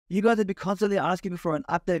You guys have been constantly asking me for an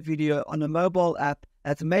update video on a mobile app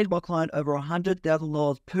that's made my client over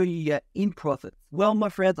 $100,000 per year in profit. Well, my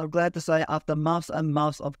friends, I'm glad to say after months and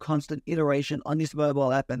months of constant iteration on this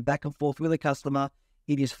mobile app and back and forth with the customer,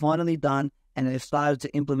 it is finally done and they've started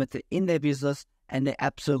to implement it in their business and they're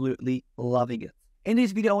absolutely loving it. In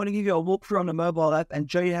this video, I want to give you a walkthrough on the mobile app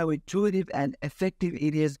and show you how intuitive and effective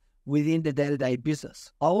it is within the day-to-day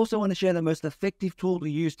business. I also want to share the most effective tool to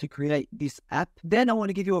use to create this app. Then I want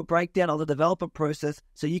to give you a breakdown of the development process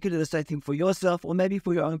so you can do the same thing for yourself or maybe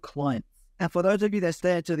for your own client. And for those of you that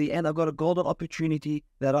stay until the end, I've got a golden opportunity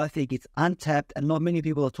that I think is untapped and not many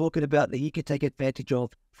people are talking about that you can take advantage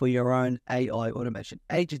of for your own AI automation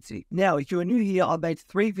agency. Now, if you're new here, I've made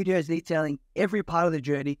 3 videos detailing every part of the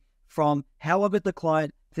journey from how I got the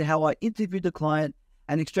client to how I interviewed the client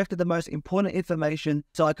and extracted the most important information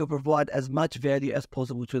so I could provide as much value as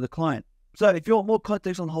possible to the client. So if you want more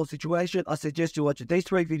context on the whole situation, I suggest you watch these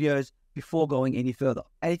 3 videos before going any further.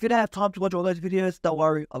 And if you don't have time to watch all those videos, don't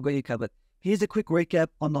worry, I've got you covered. Here's a quick recap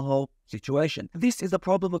on the whole situation. This is the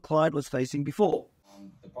problem the client was facing before.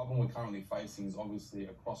 The problem we're currently facing is obviously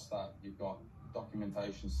across that you've got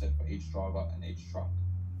documentation set for each driver and each truck.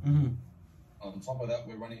 On top of that,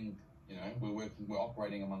 we're running, we're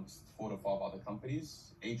operating amongst 4 to 5 other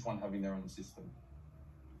companies, each one having their own system.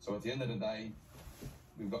 So at the end of the day,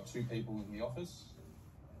 we've got 2 people in the office.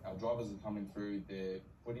 Our drivers are coming through, they're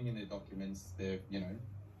putting in their documents, they're,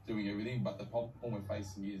 doing everything. But the problem we're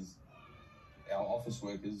facing is our office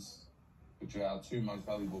workers, which are our 2 most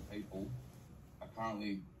valuable people, are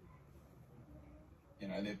currently,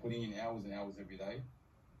 they're putting in hours and hours every day.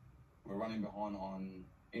 We're running behind on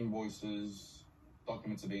invoices,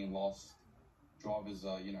 documents are being lost, drivers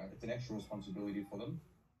are, it's an extra responsibility for them.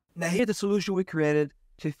 Now here's the solution we created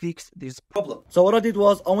to fix this problem. So what I did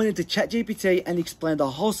was I went into ChatGPT and explained the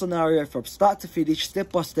whole scenario from start to finish,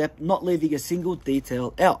 step by step, not leaving a single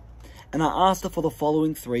detail out. And I asked her for the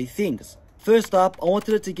following 3 things. First up, I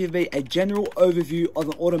wanted it to give me a general overview of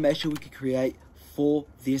an automation we could create for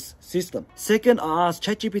this system. Second, I asked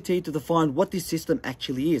ChatGPT to define what this system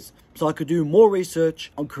actually is, so I could do more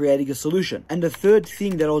research on creating a solution. And the third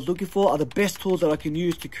thing that I was looking for are the best tools that I can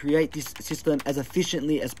use to create this system as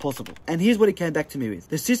efficiently as possible. And here's what it came back to me with.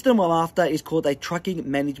 The system I'm after is called a trucking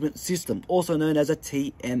management system, also known as a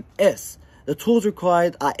TMS. The tools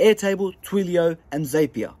required are Airtable, Twilio, and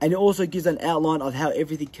Zapier. And it also gives an outline of how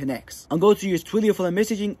everything connects. I'm going to use Twilio for the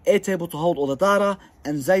messaging, Airtable to hold all the data,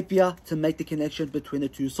 and Zapier to make the connection between the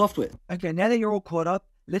 2 software. Okay, now that you're all caught up,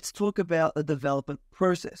 let's talk about the development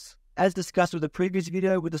process. As discussed with the previous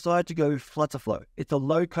video, we decided to go with Flutterflow. It's a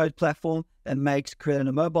low-code platform that makes creating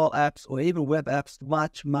a mobile apps or even web apps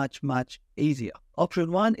much, much, much easier.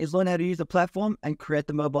 Option 1 is learn how to use the platform and create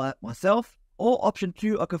the mobile app myself. Or option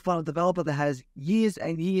 2, I could find a developer that has years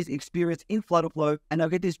and years experience in Flutterflow and I'll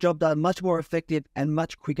get this job done much more effective and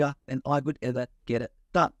much quicker than I could ever get it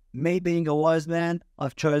done. Me being a wise man,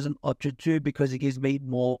 I've chosen option 2 because it gives me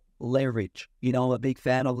more leverage. I'm a big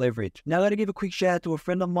fan of leverage. Now I'm going to give a quick shout out to a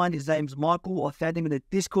friend of mine. His name's Michael. I found him in the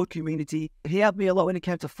Discord community. He helped me a lot when it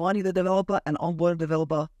came to finding the developer and onboarding the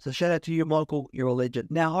developer. So shout out to you, Michael. You're a legend.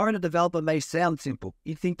 Now hiring a developer may sound simple.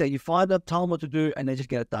 You think that you find them, tell them what to do, and they just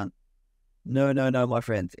get it done. No, my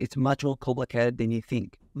friends. It's much more complicated than you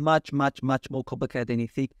think. Much, much, much more complicated than you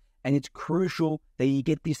think. And it's crucial that you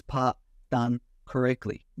get this part done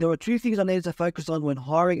correctly. There are 2 things I needed to focus on when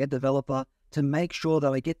hiring a developer to make sure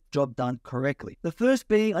that I get the job done correctly. The first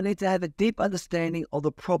being I need to have a deep understanding of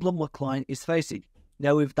the problem my client is facing.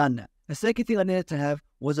 Now we've done that. The second thing I needed to have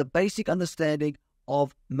was a basic understanding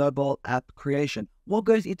of mobile app creation. What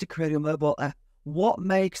goes into creating a mobile app? What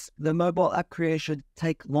makes the mobile app creation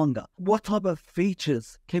take longer? What type of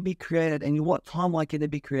features can be created and in what timeline can they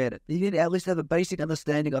be created? You need to at least have a basic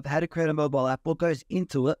understanding of how to create a mobile app, what goes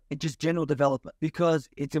into it, and just general development. Because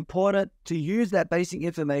it's important to use that basic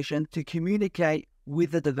information to communicate with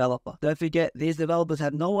the developer. Don't forget, these developers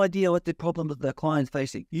have no idea what the problem that their client's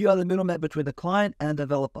facing. You are the middleman between the client and the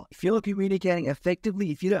developer. If you're not communicating effectively,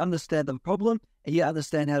 if you don't understand the problem, and you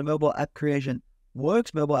understand how the mobile app creation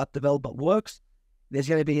works, mobile app development works, there's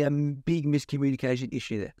going to be a big miscommunication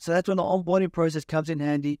issue there. So that's when the onboarding process comes in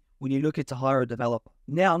handy when you're looking to hire a developer.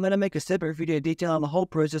 Now I'm going to make a separate video detailing the whole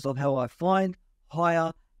process of how I find,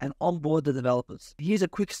 hire, and onboard the developers. Here's a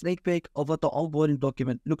quick sneak peek of what the onboarding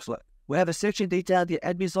document looks like. We have a section detailing the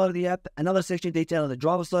admin side of the app, another section detailing the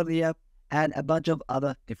driver side of the app, and a bunch of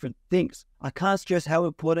other different things. I can't stress how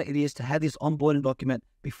important it is to have this onboarding document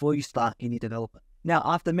before you start any development. Now,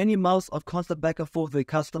 after many months of constant back and forth with the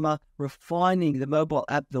customer, refining the mobile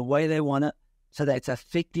app the way they want it, so that it's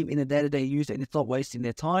effective in the day-to-day use and it's not wasting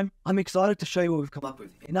their time. I'm excited to show you what we've come up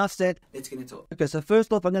with. Enough said, let's get into it. Okay, so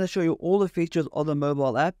first off, I'm going to show you all the features of the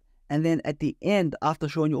mobile app. And then at the end, after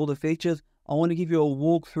showing you all the features, I want to give you a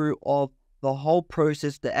walkthrough of the whole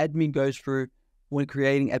process the admin goes through when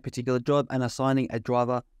creating a particular job and assigning a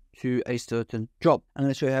driver to a certain job. I'm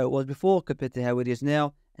going to show you how it was before compared to how it is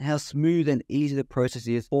now, and how smooth and easy the process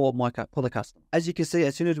is for the customer. As you can see,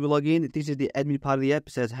 as soon as we log in, this is the admin part of the app.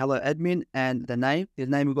 It says hello admin, and the name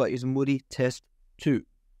we've got is Moody Test 2,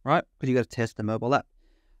 right? Because you got to test the mobile app.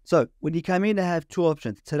 So when you come in, they have two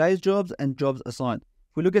options: today's jobs and jobs assigned.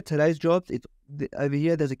 If we look at today's jobs, it's over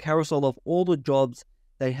here. There's a carousel of all the jobs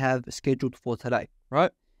they have scheduled for today,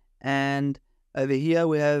 right? And over here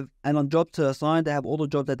we have, and on job to assign, they have all the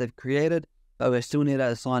jobs that they've created, but we still need to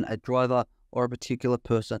assign a driver or a particular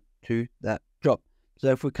person to that job. So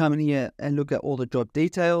if we come in here and look at all the job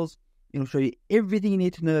details, it'll show you everything you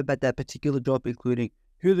need to know about that particular job, including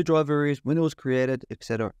who the driver is, when it was created,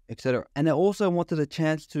 etc., etc. And they also wanted a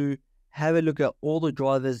chance to have a look at all the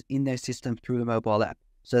drivers in their system through the mobile app.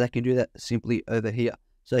 So they can do that simply over here.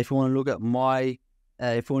 So if you want to look at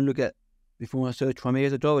if you want to search for me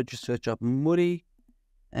as a driver, just search up Moody,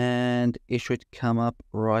 and it should come up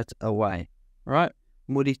right away, right?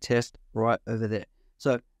 Moody Test right over there.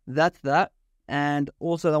 So that's that. And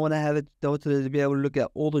also I want to be able to look at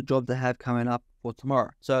all the jobs they have coming up for tomorrow.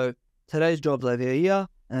 So today's jobs over here,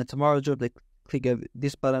 and tomorrow's job, they click over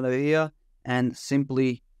this button over here and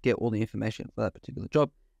simply get all the information for that particular job.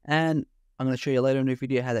 And I'm going to show you later in the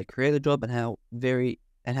video how they create a job and how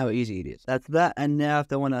easy it is. That's that. And now if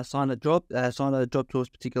they want to assign a job to a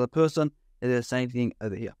particular person, they do the same thing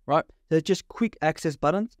over here, right? So it's just quick access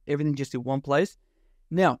buttons, everything just in one place.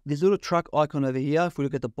 Now, this little truck icon over here, if we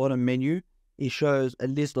look at the bottom menu, it shows a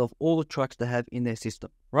list of all the trucks they have in their system,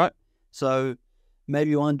 right? So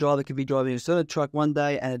maybe one driver could be driving a certain truck one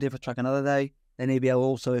day and a different truck another day. They need to be able to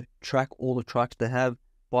also track all the trucks they have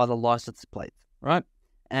by the license plates, right?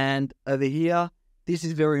 And over here, this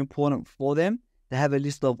is very important for them. They have a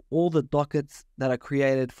list of all the dockets that are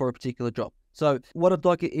created for a particular job. So what a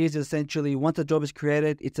docket is essentially, once a job is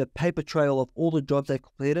created, it's a paper trail of all the jobs they've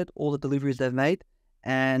completed, all the deliveries they've made,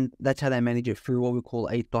 and that's how they manage it through what we call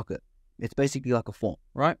a docket. It's basically like a form,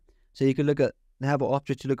 right? So you can they have an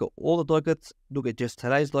option to look at all the dockets, look at just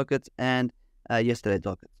today's dockets and yesterday's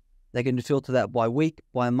dockets. They can filter that by week,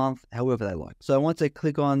 by month, however they like. So once they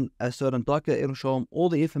click on a certain docket, it'll show them all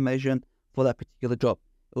the information for that particular job.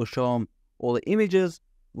 It'll show them all the images,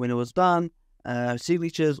 when it was done,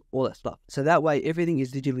 signatures, all that stuff. So that way, everything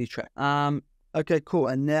is digitally tracked. Okay, cool.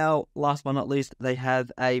 And now, last but not least, they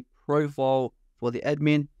have a profile for the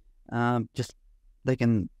admin. They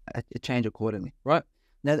can change accordingly, right?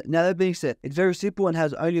 Now that being said, it's very simple and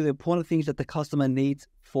has only the important things that the customer needs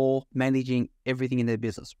for managing everything in their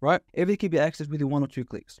business, right? Everything can be accessed within 1 or 2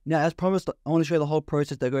 clicks. Now, as promised, I want to show you the whole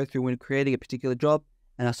process they go through when creating a particular job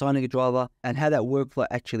and assigning a driver and how that workflow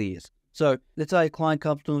actually is. So let's say a client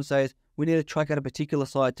comes to them and says, we need a truck at a particular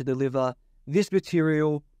site to deliver this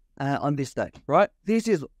material on this day, right? This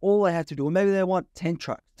is all they have to do. Or maybe they want 10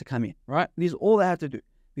 trucks to come in, right? This is all they have to do.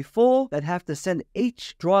 Before, they'd have to send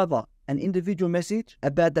each driver an individual message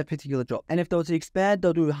about that particular job. And if they were to expand,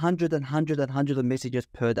 they'll do hundreds of messages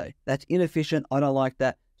per day. That's inefficient. I don't like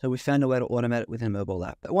that. So we found a way to automate it within a mobile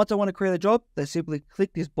app. But once I want to create a job, they simply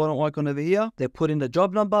click this bottom icon over here. They put in the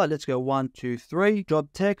job number. Let's go 1, 2, 3. Job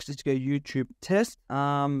text. Let's go YouTube test.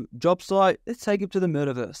 Job site. Let's take it to the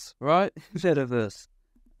metaverse, right? Metaverse.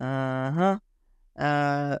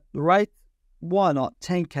 Rate. Why not?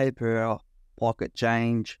 10K per hour. Pocket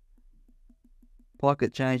change,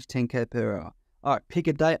 10K per hour. All right, pick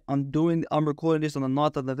a date. I'm recording this on the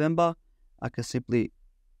 9th of November. I can simply,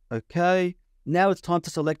 okay. Now it's time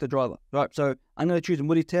to select a driver, right? So I'm going to choose a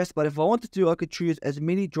Moody Test, but if I wanted to, I could choose as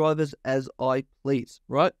many drivers as I please,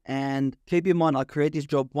 right? And keep in mind, I create this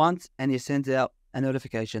job once and it sends out a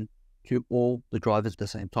notification to all the drivers at the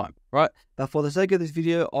same time, right? But for the sake of this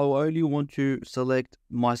video, I will only want to select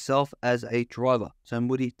myself as a driver. So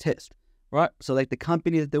Moody Test. Right, select the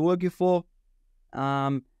company that they're working for,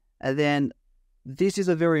 and then this is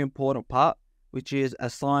a very important part, which is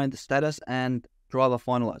assigned status and driver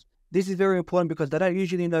finalized. This is very important because they don't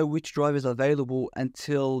usually know which driver is available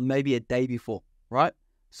until maybe a day before, right?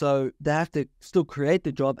 So they have to still create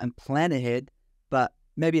the job and plan ahead, but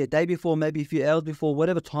maybe a day before, maybe a few hours before,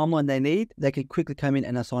 whatever timeline they need, they can quickly come in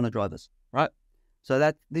and assign the drivers, right?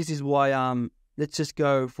 So this is why, let's just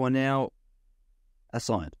go for now,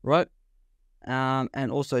 assigned, right?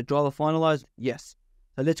 And also driver finalized, yes.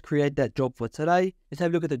 So let's create that job for today. Let's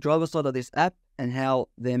have a look at the driver side of this app and how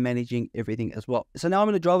they're managing everything as well. So now I'm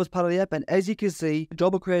in the driver's part of the app, and as you can see, the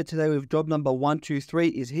job I created today with job number 123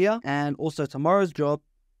 is here, and also tomorrow's job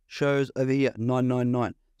shows over here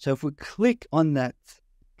 999. So if we click on that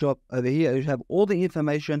job over here, you have all the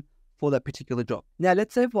information for that particular job. Now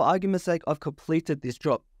let's say for argument's sake, I've completed this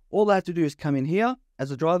job. All I have to do is come in here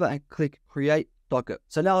as a driver and click create docket.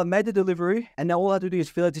 So now I've made the delivery, and now all I have to do is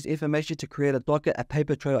fill out this information to create a docket, a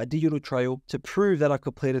paper trail, a digital trail to prove that I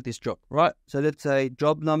completed this job, right? So let's say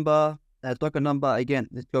job number, docket number, again,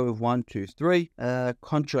 let's go with 123.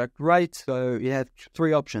 Contract rate, so you have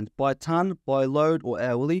 3 options: by ton, by load, or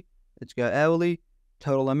hourly. Let's go hourly.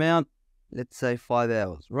 Total amount, let's say 5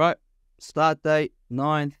 hours, right? Start date,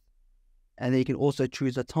 9th, and then you can also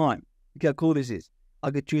choose a time. Look how cool this is.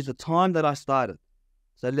 I could choose the time that I started.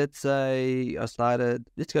 So let's say I started,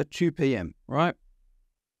 let's go 2 p.m., right?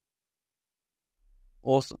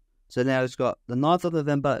 Awesome. So now it's got the 9th of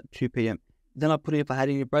November, 2 p.m. Then I put in if I had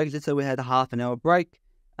any breaks. Let's say we had a half an hour break.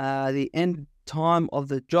 The end time of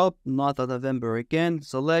the job, 9th of November again,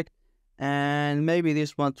 select. And maybe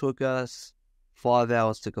this one took us 5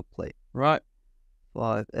 hours to complete, right?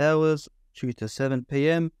 5 hours, 2 to 7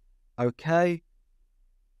 p.m. Okay.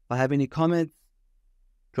 If I have any comments,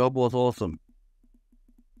 job was awesome.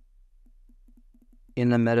 In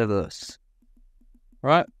the metaverse,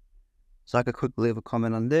 right? So I could quickly leave a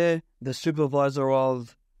comment on there. The supervisor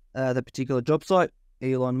of the particular job site,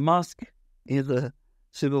 Elon Musk, is the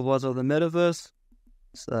supervisor of the metaverse.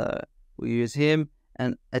 So we use him.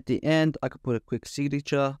 And at the end, I could put a quick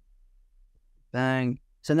signature. Bang.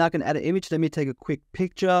 So now I can add an image. Let me take a quick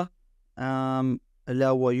picture.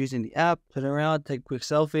 Allow while using the app. Turn around, take a quick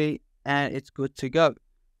selfie, and it's good to go.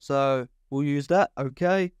 So we'll use that.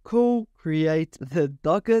 Okay, cool. Create the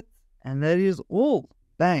docket, and that is all.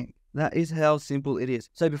 Bang. That is how simple it is.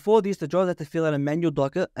 So before this, the driver had to fill out a manual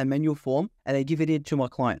docket, a manual form, and then give it in to my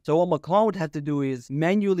client. So what my client would have to do is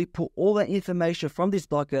manually put all that information from this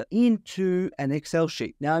docket into an Excel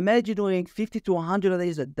sheet. Now imagine doing 50 to 100 of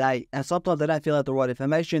these a day, and sometimes they don't fill out the right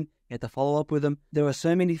information. You have to follow up with them. There are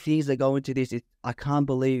so many things that go into this. I can't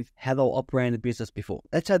believe how they were operating the business before.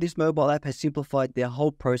 That's how this mobile app has simplified their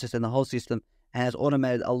whole process and the whole system, and has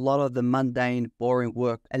automated a lot of the mundane, boring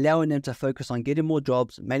work, allowing them to focus on getting more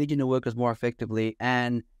jobs, managing the workers more effectively,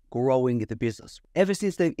 and growing the business. Ever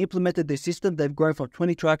since they've implemented this system, they've grown from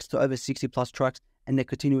 20 trucks to over 60 plus trucks, and they're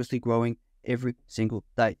continuously growing every single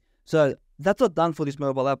day. So that's not done for this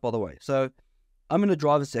mobile app, by the way. So I'm in the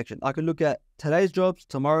driver's section. I can look at today's jobs,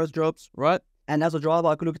 tomorrow's jobs, right? And as a driver,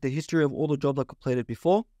 I can look at the history of all the jobs I completed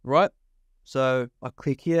before, right? So I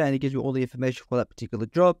click here, and it gives you all the information for that particular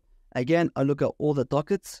job. Again, I look at all the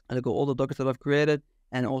dockets. I look at all the dockets that I've created,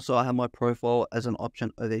 and also I have my profile as an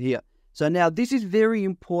option over here. So now this is very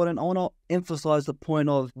important. I want to emphasize the point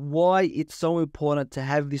of why it's so important to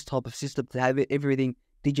have this type of system, to have everything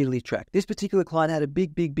digitally tracked. This particular client had a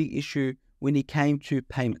big issue when it came to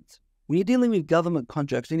payments. When you're dealing with government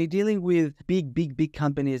contracts, when you're dealing with big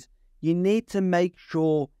companies, you need to make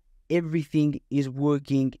sure everything is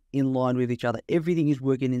working in line with each other. Everything is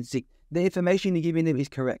working in sync. The information you're giving them is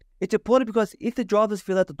correct. It's important because if the drivers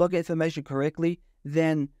fill out the docket information correctly,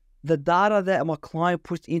 then the data that my client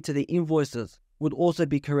puts into the invoices would also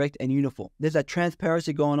be correct and uniform. There's a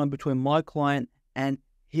transparency going on between my client and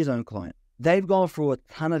his own client. They've gone through a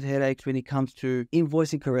ton of headaches when it comes to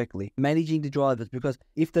invoicing correctly, managing the drivers, because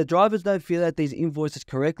if the drivers don't fill out these invoices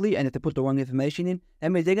correctly, and if they put the wrong information in,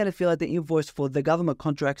 that means they're going to fill out the invoice for the government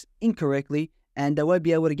contracts incorrectly, and they won't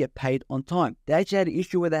be able to get paid on time. They actually had an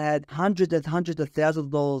issue where they had hundreds of thousands of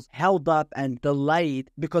dollars held up and delayed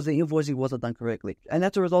because the invoicing wasn't done correctly. And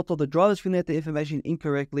that's a result of the drivers filling out the information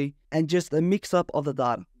incorrectly and just a mix-up of the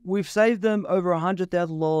data. We've saved them over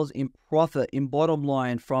 $100,000 in profit, in bottom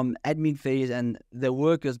line, from admin fees and their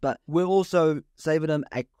workers, but we're also saving them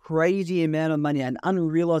a crazy amount of money, an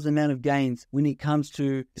unrealized amount of gains when it comes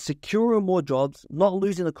to securing more jobs, not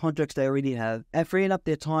losing the contracts they already have, and freeing up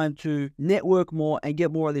their time to network more and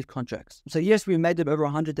get more of these contracts. So yes, we made them over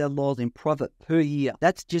 $100,000 in profit per year.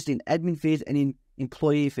 That's just in admin fees and in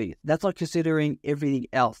employee fees. That's not considering everything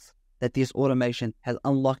else that this automation has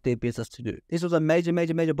unlocked their business to do. This was a major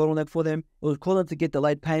bottleneck for them. It would cause them to get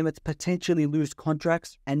delayed payments, potentially lose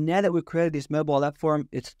contracts. And now that we've created this mobile app for them,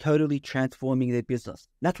 it's totally transforming their business.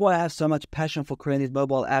 That's why I have so much passion for creating these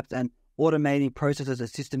mobile apps and automating processes and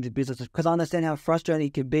systems in businesses, because I understand how frustrating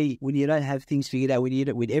it can be when you don't have things figured out,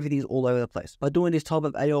 when everything's all over the place. By doing this type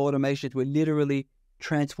of AI automations, we're literally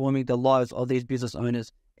transforming the lives of these business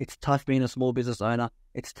owners. It's tough being a small business owner.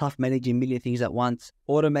 It's tough managing a million things at once.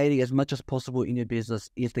 Automating as much as possible in your business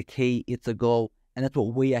is the key. It's a goal. And that's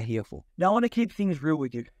what we are here for. Now, I want to keep things real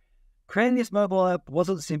with you. Creating this mobile app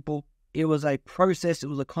wasn't simple. It was a process. It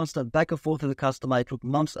was a constant back and forth with the customer. It took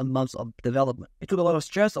months and months of development. It took a lot of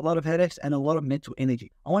stress, a lot of headaches, and a lot of mental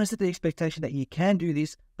energy. I want to set the expectation that you can do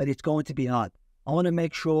this, but it's going to be hard. I want to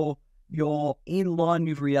make sure you're in line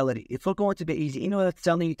with reality. It's not going to be easy. You know, that's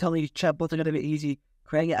telling you chatbots are going to be easy,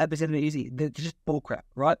 creating an app is going to be easy. They're just bullcrap,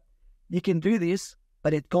 right? You can do this,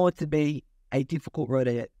 but it's going to be a difficult road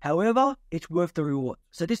ahead. However, it's worth the reward.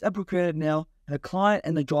 So this app we created now, the client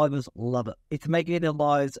and the drivers love it. It's making their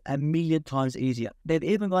lives a million times easier. They've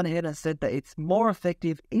even gone ahead and said that it's more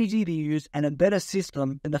effective, easy to use, and a better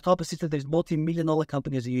system than the type of system these multi-million-dollar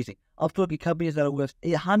companies are using. I'm talking companies that are worth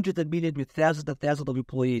hundreds of millions with thousands and thousands of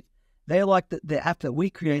employees. They like the app that we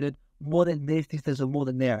created more than their systems and more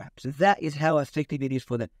than their apps. So that is how effective it is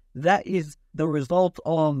for them. That is the result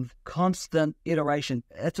of constant iteration.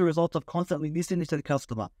 That's a result of constantly listening to the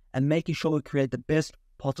customer and making sure we create the best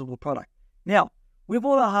possible product. Now, with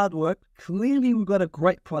all our hard work, clearly we've got a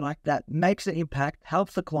great product that makes an impact,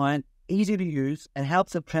 helps the client, easy to use, and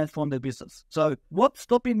helps them transform their business. So what's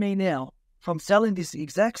stopping me now from selling this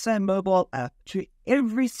exact same mobile app to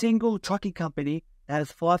every single trucking company that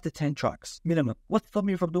has 5 to 10 trucks minimum? What's stopping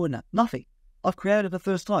me from doing that? Nothing. I've created it the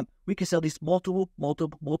first time. We can sell this multiple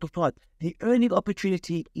times. The earning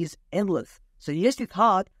opportunity is endless. So yes, it's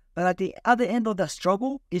hard, but at the other end of that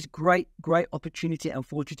struggle is great opportunity and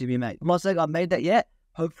fortune to be made. I'm not saying I've made that yet.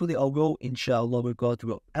 Hopefully I will, inshallah, with God's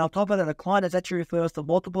will. And on top of that, the client has actually referred us to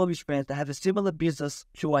multiple of his friends that have a similar business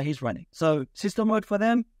to what he's running. So system mode for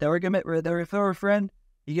them, they refer a friend,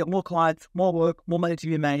 you get more clients, more work, more money to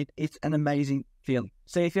be made. It's an amazing feeling.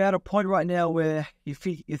 So if you're at a point right now where you're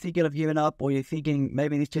thinking of giving up, or you're thinking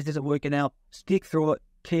maybe this just isn't working out, stick through it,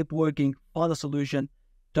 keep working, find a solution.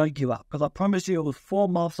 Don't give up, because I promise you it was 4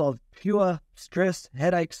 months of pure stress,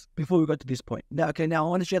 headaches before we got to this point. Now I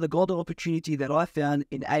want to share the golden opportunity that I found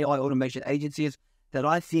in AI automation agencies that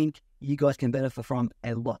I think you guys can benefit from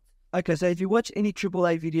a lot. Okay, so if you watch any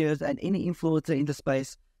AAA videos and any influencer in the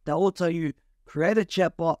space, they'll all tell you, create a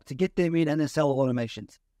chatbot to get them in and then sell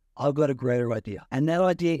automations. I've got a greater idea. And that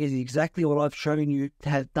idea is exactly what I've shown you to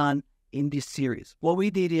have done in this series. What we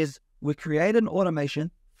did is we created an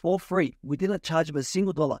automation for free. We didn't charge them a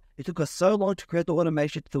single dollar. It took us so long to create the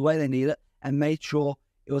automation the way they need it and made sure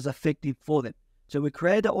it was effective for them. So we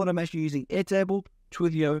created the automation using Airtable,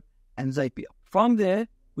 Twilio, and Zapier. From there,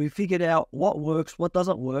 we figured out what works, what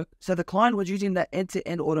doesn't work. So the client was using that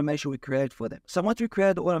end-to-end automation we created for them. So once we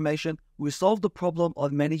created the automation, we solved the problem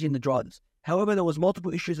of managing the drivers. However, there was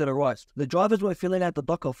multiple issues that arose. The drivers weren't filling out the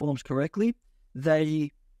Docker forms correctly.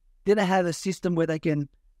 They didn't have a system where they can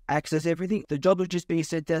access everything. The job was just being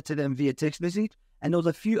sent out to them via text message. And there was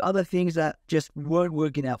a few other things that just weren't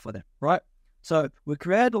working out for them, right? So we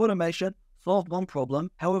created the automation, solved one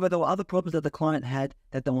problem. However, there were other problems that the client had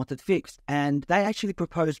that they wanted fixed. And they actually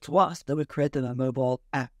proposed to us that we created a mobile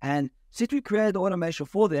app. And since we created the automation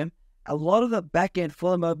for them, a lot of the backend for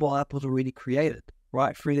the mobile app was already created,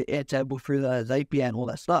 right? Through the Airtable, through the Zapier and all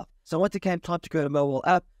that stuff. So once it came time to create a mobile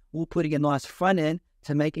app, we're putting a nice front end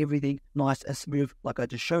to make everything nice and smooth like I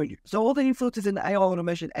just showed you. So all the influencers in the AI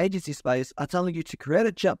automation agency space are telling you to create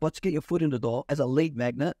a chatbot to get your foot in the door as a lead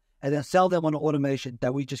magnet and then sell them on an automation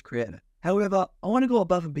that we just created. However, I want to go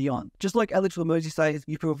above and beyond. Just like Alex Ramosi says,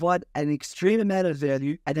 you provide an extreme amount of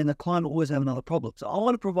value and then the client will always have another problem. So I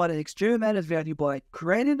want to provide an extreme amount of value by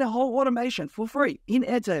creating the whole automation for free in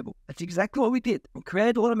Airtable. That's exactly what we did. We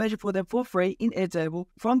created automation for them for free in Airtable.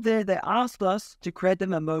 From there, they asked us to create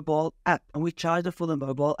them a mobile app and we charged them for the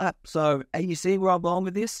mobile app. So, and you see where I'm going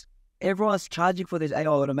with this? Everyone's charging for these AI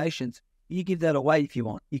automations. You give that away if you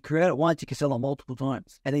want. You create it once, you can sell it multiple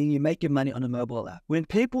times. And then you make your money on a mobile app. When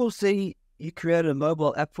people see you created a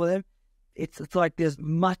mobile app for them, it's like there's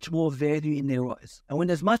much more value in their eyes. And when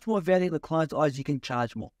there's much more value in the client's eyes, you can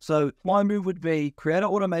charge more. So my move would be create an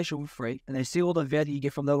automation for free and they see all the value you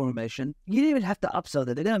get from that automation. You didn't even have to upsell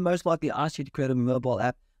that. They're going to most likely ask you to create a mobile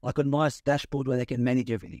app, like a nice dashboard where they can manage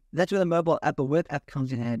everything. That's where the mobile app, a web app,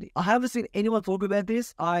 comes in handy. I haven't seen anyone talk about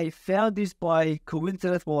this. I found this by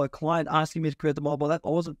coincidence while a client asking me to create the mobile app. I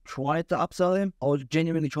wasn't trying to upsell them. I was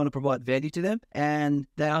genuinely trying to provide value to them. And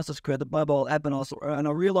they asked us to create the mobile app. And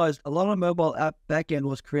I realized a lot of mobile app backend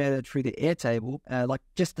was created through the Airtable, like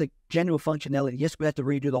just the general functionality. Yes, we had to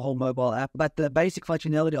redo the whole mobile app, but the basic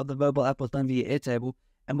functionality of the mobile app was done via Airtable.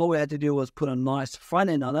 And what we had to do was put a nice front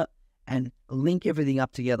end on it and link everything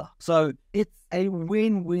up together. So it's a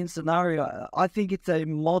win-win scenario. I think it's a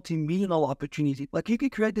multi-million-dollar opportunity. Like you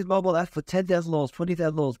could create this mobile app for $10,000,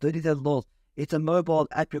 $20,000, $30,000. it's a mobile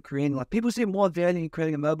app you're creating. Like, people see more value in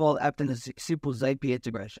creating a mobile app than a simple Zapier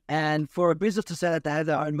integration. And for a business to say that they have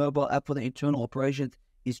their own mobile app for the internal operations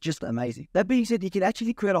is just amazing. That being said, you can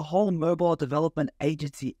actually create a whole mobile development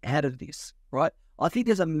agency out of this, right? I think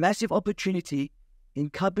there's a massive opportunity in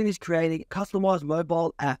companies creating customized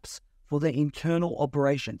mobile apps for their internal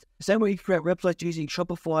operations. The same way you create websites using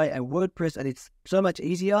Shopify and WordPress, and it's so much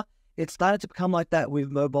easier, it's started to become like that with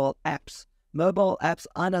mobile apps. Mobile apps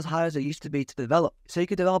aren't as hard as they used to be to develop. So you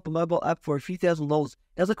can develop a mobile app for a few $1,000s.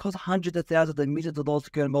 It doesn't cost hundreds of thousands and millions of dollars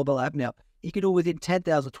to create a mobile app now. You can do it within $10,000,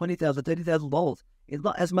 $20,000, $30,000. It's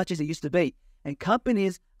not as much as it used to be. And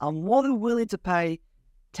companies are more than willing to pay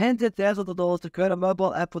tens of thousands of dollars to create a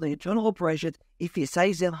mobile app for the internal operations if it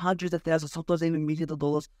saves them hundreds of thousands, sometimes even millions of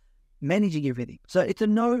dollars managing everything. So it's a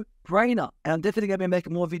no-brainer. And I'm definitely going to be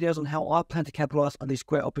making more videos on how I plan to capitalize on this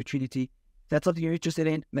great opportunity. If that's something you're interested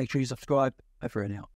in, make sure you subscribe. Over and out.